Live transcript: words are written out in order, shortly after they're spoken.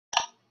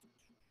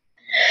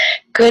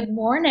Good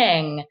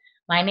morning.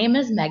 My name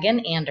is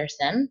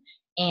Meggin.Anderson,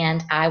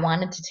 and I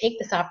wanted to take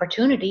this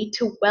opportunity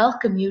to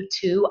welcome you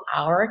to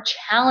our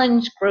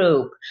challenge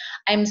group.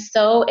 I'm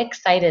so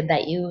excited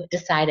that you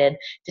decided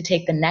to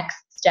take the next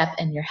step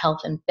in your health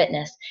and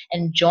fitness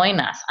and join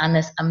us on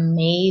this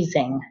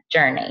amazing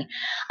journey.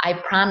 I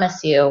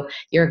promise you,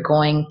 you're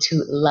going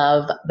to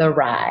love the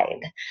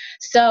ride.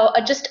 So,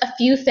 just a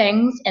few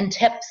things and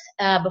tips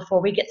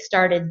before we get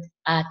started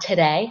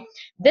today.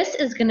 This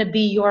is going to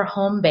be your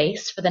home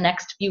base for the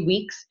next few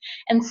weeks.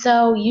 And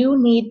so you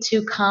need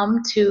to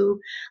come to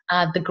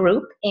the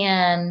group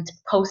and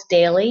post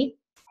daily,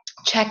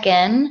 check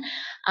in,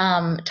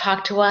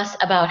 talk to us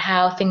about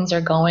how things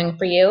are going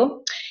for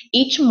you.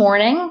 Each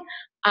morning,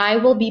 I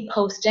will be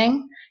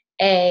posting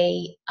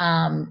a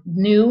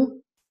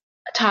new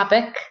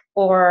topic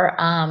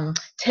or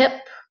tip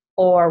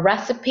or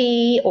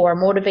recipe or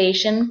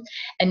motivation,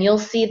 and you'll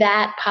see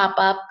that pop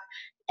up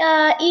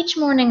each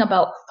morning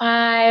about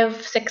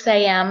 5, 6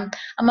 a.m.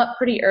 I'm up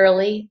pretty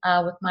early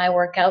with my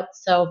workouts,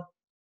 so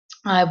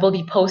I will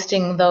be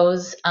posting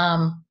those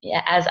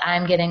as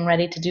I'm getting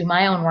ready to do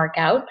my own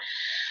workout.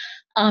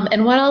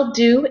 And what I'll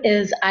do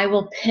is I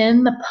will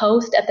pin the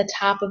post at the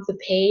top of the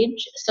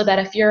page so that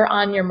if you're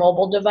on your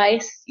mobile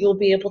device, you'll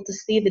be able to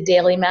see the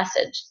daily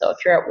message. So if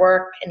you're at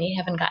work and you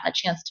haven't gotten a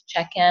chance to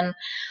check in,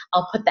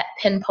 I'll put that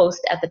pin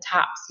post at the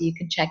top so you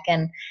can check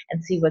in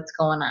and see what's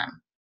going on.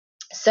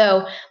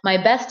 So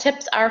my best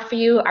tips are for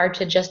you are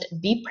to just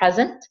be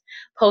present,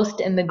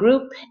 post in the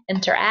group,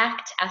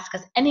 interact, ask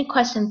us any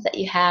questions that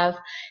you have.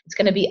 It's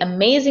going to be an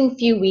amazing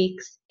few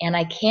weeks, and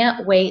I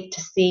can't wait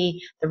to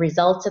see the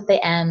results at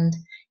the end.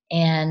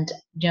 And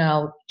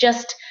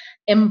just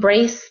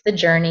embrace the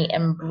journey,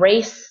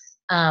 embrace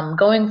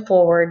going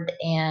forward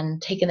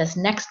and taking this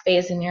next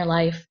phase in your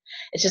life.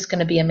 It's just going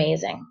to be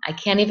amazing. I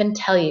can't even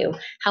tell you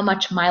how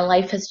much my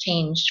life has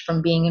changed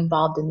from being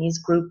involved in these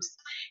groups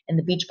in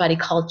the Beachbody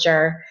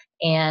culture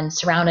and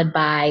surrounded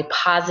by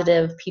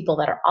positive people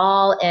that are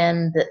all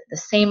in the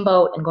same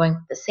boat and going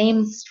through the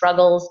same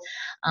struggles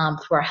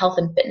through our health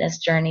and fitness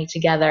journey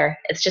together.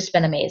 It's just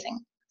been amazing.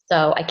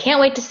 So I can't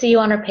wait to see you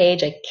on our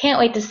page. I can't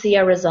wait to see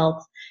our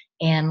results,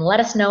 and let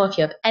us know if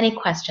you have any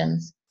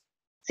questions.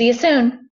 See you soon.